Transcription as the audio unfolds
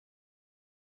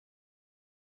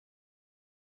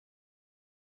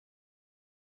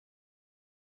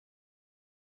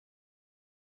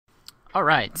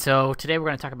Alright, so today we're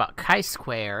going to talk about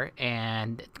chi-square,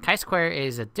 and chi-square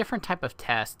is a different type of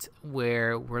test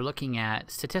where we're looking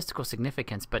at statistical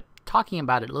significance, but talking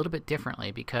about it a little bit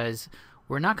differently because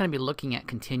we're not going to be looking at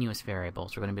continuous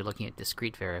variables. We're going to be looking at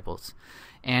discrete variables.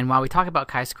 And while we talk about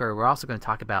chi-square, we're also going to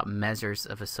talk about measures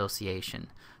of association.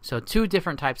 So two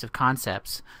different types of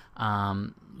concepts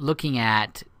looking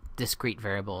at discrete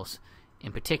variables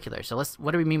in particular. So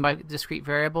what do we mean by discrete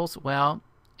variables? Well,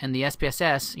 in the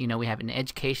SPSS, we have an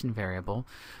education variable,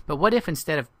 but what if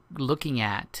instead of looking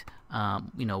at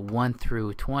 1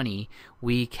 through 20,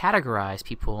 we categorize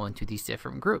people into these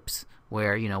different groups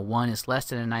where 1 is less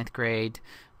than a ninth grade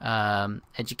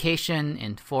education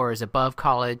and 4 is above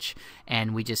college,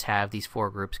 and we just have these 4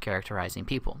 groups characterizing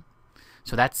people.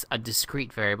 So that's a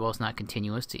discrete variable. It's not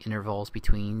continuous. The intervals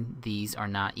between these are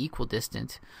not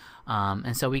equidistant,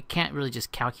 and so we can't really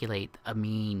just calculate a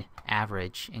mean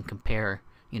average and compare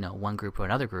one group or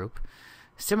another group.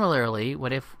 Similarly,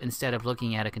 what if instead of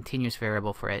looking at a continuous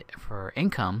variable for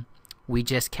income, we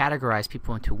just categorize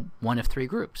people into one of 3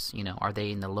 groups? Are they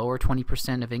in the lower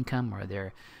 20% of income, or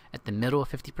they're at the middle of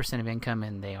 50% of income,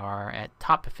 and they are at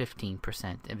top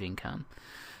 15% of income?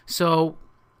 So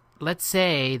let's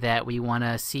say that we want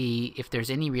to see if there's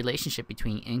any relationship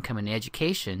between income and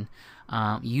education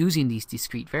using these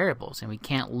discrete variables, and we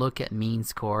can't look at mean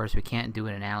scores, we can't do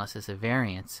an analysis of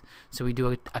variance, so we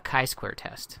do a chi-square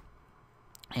test.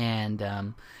 And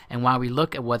while we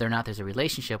look at whether or not there's a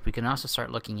relationship, we can also start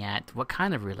looking at what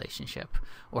kind of relationship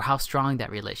or how strong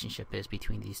that relationship is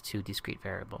between these two discrete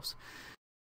variables.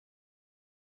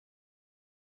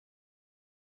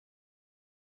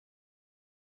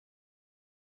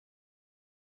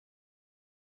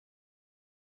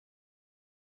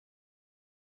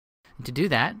 To do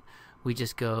that, we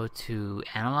just go to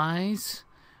Analyze,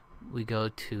 we go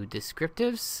to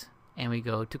Descriptives, and we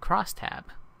go to Crosstab.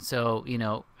 So,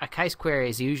 a chi-square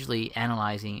is usually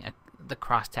analyzing the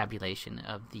cross-tabulation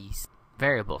of these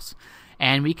variables.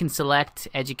 And we can select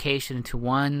education into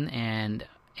one and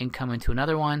income into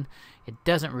another one. It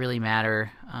doesn't really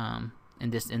matter in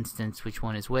this instance which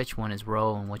one is which. One is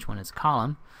row and which one is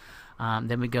column.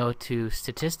 Then we go to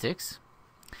Statistics.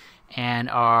 And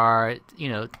our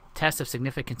test of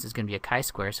significance is going to be a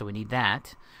chi-square, so we need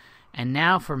that. And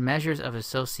now for measures of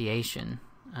association,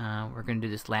 we're going to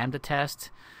do this lambda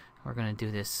test, we're going to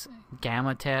do this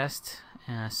gamma test,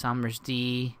 Summers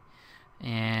D,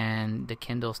 and the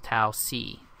Kendall's tau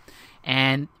C.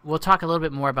 And we'll talk a little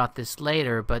bit more about this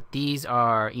later, but these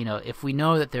are, if we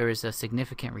know that there is a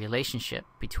significant relationship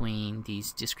between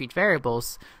these discrete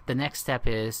variables, the next step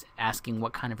is asking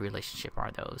what kind of relationship are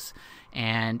those.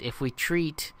 And if we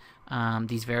treat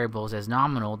these variables as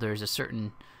nominal, there's a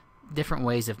certain different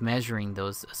ways of measuring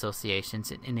those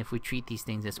associations, and if we treat these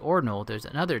things as ordinal, there's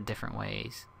another different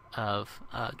ways of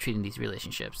treating these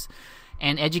relationships.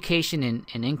 And education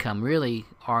and income really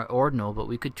are ordinal, but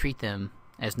we could treat them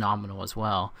as nominal as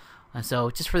well. And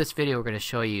so just for this video, we're going to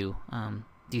show you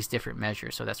these different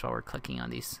measures, so that's why we're clicking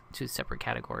on these 2 separate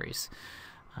categories.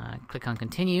 Click on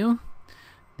Continue.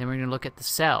 Then we're going to look at the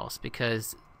cells,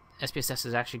 because SPSS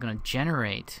is actually going to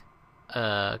generate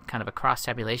kind of a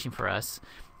cross-tabulation for us,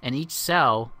 and each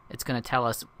cell, it's going to tell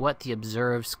us what the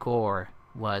observed score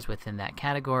was within that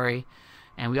category,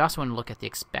 and we also want to look at the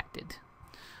expected.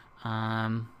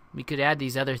 We could add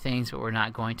these other things, but we're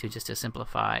not going to, just to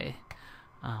simplify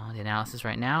the analysis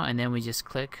right now, and then we just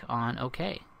click on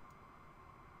OK.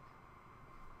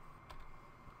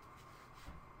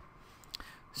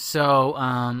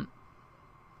 So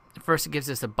first it gives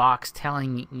us a box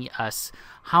telling us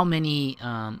how many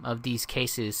of these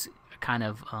cases kind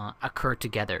of occur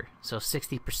together. So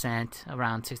 60%,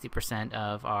 around 60%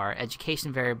 of our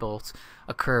education variables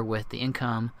occur with the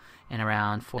income, and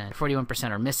around 41%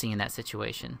 are missing in that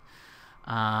situation.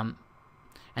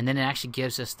 And then it actually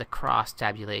gives us the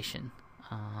cross-tabulation.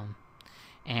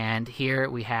 And here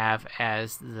we have,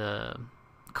 as the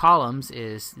columns,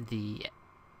 is the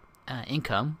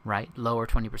income, right? Lower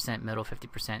 20%, middle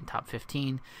 50%, top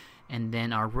 15. And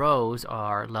then our rows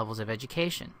are levels of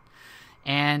education.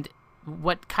 And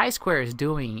what chi-square is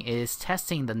doing is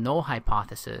testing the null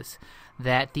hypothesis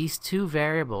that these 2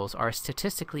 variables are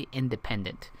statistically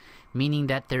independent, meaning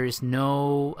that there is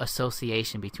no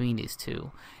association between these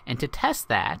 2. And to test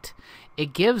that,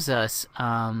 it gives us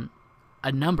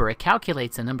a number. It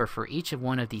calculates a number for each of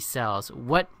one of these cells,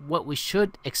 what we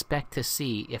should expect to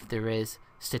see if there is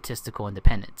statistical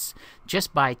independence.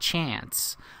 Just by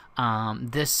chance,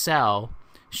 this cell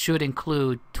should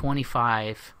include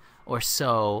 25 or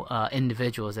so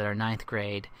individuals that are 9th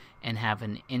grade and have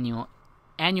an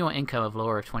annual income of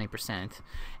lower of 20%.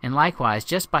 And likewise,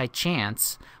 just by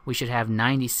chance, we should have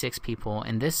 96 people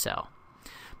in this cell.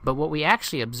 But what we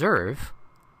actually observe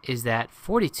is that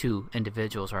 42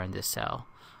 individuals are in this cell,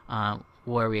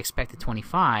 where we expected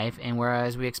 25, and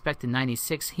whereas we expected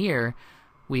 96 here,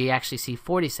 we actually see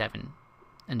 47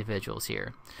 individuals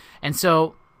here. And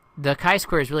so the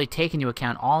chi-square is really taking into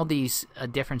account all these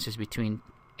differences between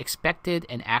expected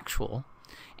and actual,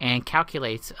 and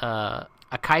calculates a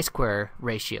chi-square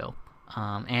ratio,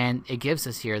 and it gives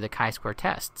us here the chi-square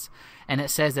tests. And it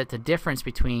says that the difference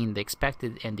between the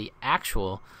expected and the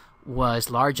actual was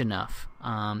large enough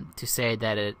to say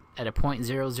that at a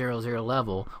 0.000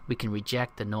 level we can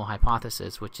reject the null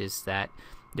hypothesis, which is that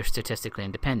they're statistically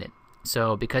independent.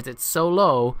 So because it's so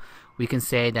low, we can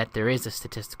say that there is a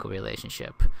statistical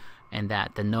relationship, and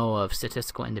that the no of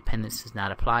statistical independence does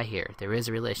not apply here. There is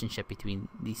a relationship between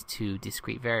these two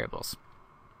discrete variables.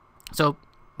 So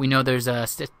we know there's a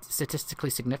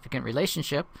statistically significant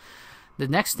relationship. The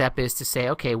next step is to say,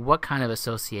 okay, what kind of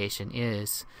association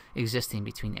is existing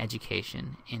between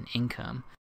education and income?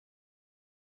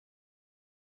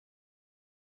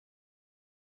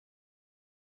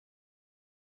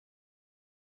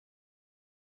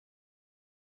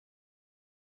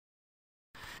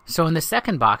 So in the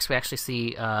second box, we actually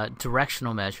see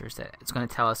directional measures that it's going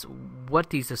to tell us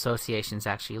what these associations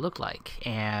actually look like.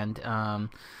 And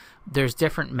there's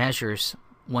different measures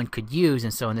one could use,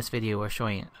 and so in this video we're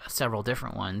showing several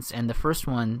different ones. And the first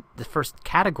one, the first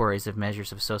categories of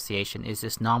measures of association is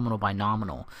this nominal by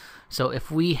nominal. So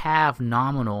if we have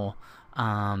nominal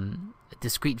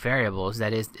discrete variables,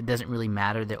 that is, it doesn't really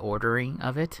matter the ordering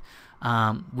of it,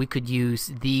 we could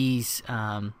use these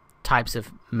types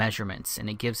of measurements, and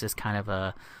it gives us kind of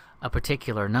a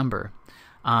particular number,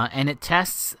 and it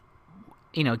tests,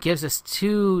 it gives us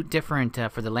two different,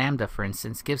 for the lambda for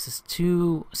instance, gives us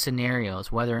two scenarios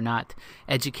whether or not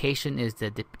education is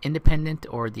the independent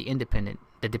or the independent,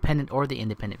 the dependent or the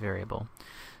independent variable.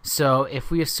 So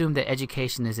if we assume that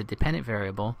education is a dependent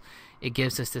variable, it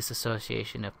gives us this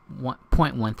association of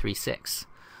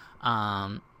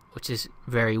 0.136, which is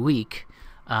very weak.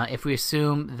 If we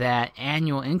assume that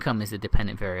annual income is a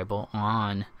dependent variable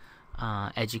on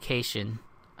education,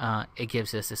 it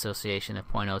gives us association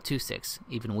of 0.026,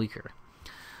 even weaker.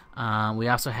 We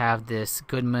also have this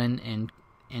Goodman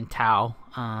and Tau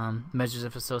measures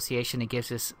of association. It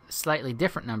gives us slightly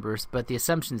different numbers, but the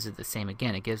assumptions are the same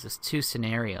again. It gives us two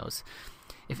scenarios.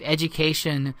 If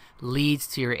education leads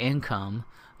to your income,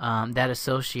 that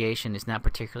association is not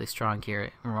particularly strong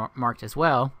here, marked as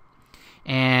well.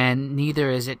 And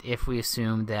neither is it if we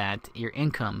assume that your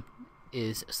income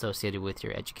is associated with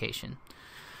your education.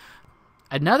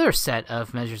 Another set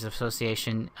of measures of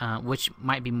association, which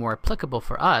might be more applicable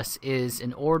for us, is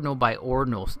an ordinal by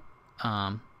ordinal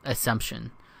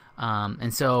assumption.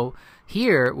 And so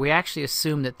here we actually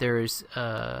assume that there's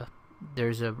a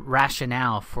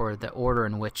rationale for the order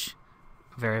in which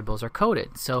variables are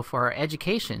coded. So for our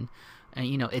education,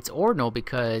 it's ordinal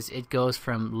because it goes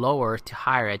from lower to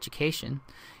higher education,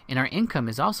 and our income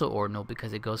is also ordinal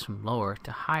because it goes from lower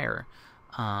to higher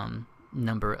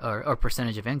number or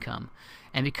percentage of income.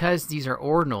 And because these are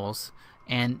ordinals,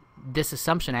 and this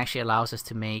assumption actually allows us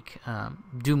to make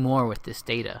do more with this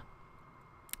data.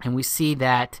 And we see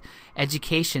that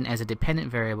education as a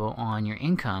dependent variable on your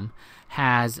income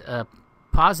has a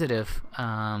positive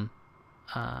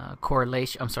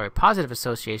positive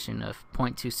association of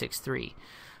 0.263,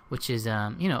 which is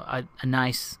a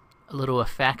nice little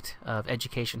effect of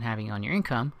education having on your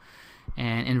income,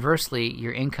 and inversely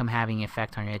your income having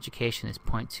effect on your education is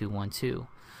 0.212.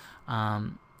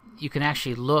 You can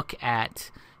actually look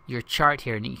at your chart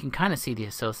here, and you can kind of see the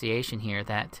association here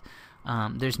that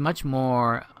there's much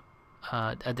more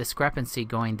a discrepancy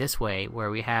going this way, where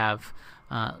we have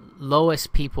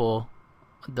lowest people.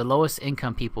 The lowest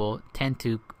income people tend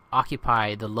to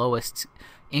occupy the lowest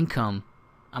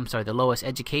the lowest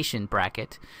education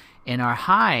bracket, and our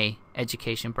high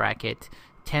education bracket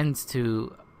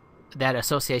that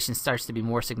association starts to be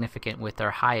more significant with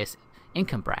our highest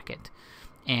income bracket.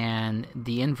 And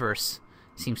the inverse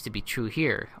seems to be true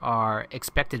here. Our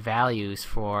expected values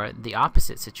for the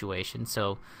opposite situation,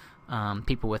 so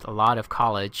people with a lot of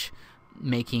college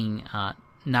making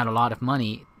not a lot of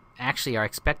money, actually our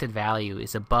expected value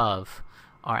is above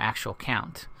our actual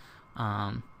count.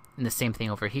 And the same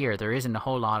thing over here. There isn't a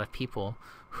whole lot of people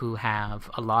who have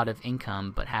a lot of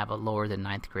income but have a lower than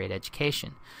 9th grade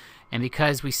education. And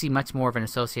because we see much more of an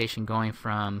association going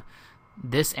from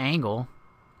this angle,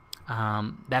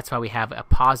 that's why we have a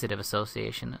positive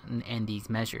association in these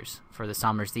measures. For the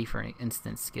Somers-Z, for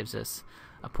instance, gives us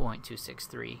a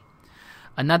 0.263.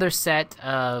 Another set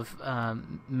of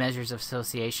measures of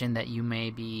association that you may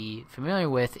be familiar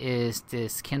with is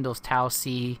this Kendall's tau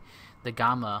c, the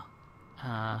gamma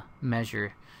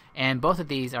measure. And both of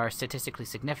these are statistically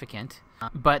significant,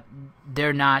 but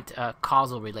they're not a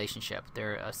causal relationship.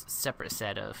 They're a separate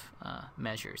set of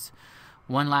measures.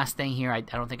 One last thing here, I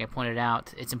don't think I pointed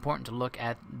out, it's important to look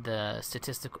at the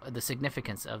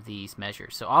significance of these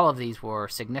measures. So all of these were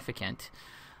significant.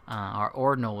 Our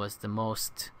ordinal was the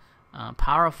most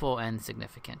powerful and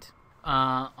significant.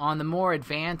 On the more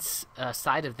advanced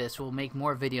side of this, we'll make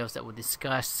more videos that will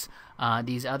discuss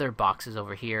these other boxes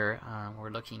over here. We're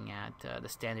looking at the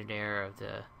standard error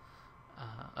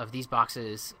of these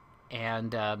boxes,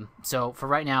 and so for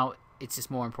right now, it's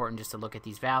just more important just to look at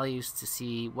these values to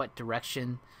see what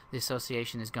direction the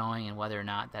association is going and whether or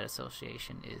not that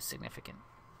association is significant.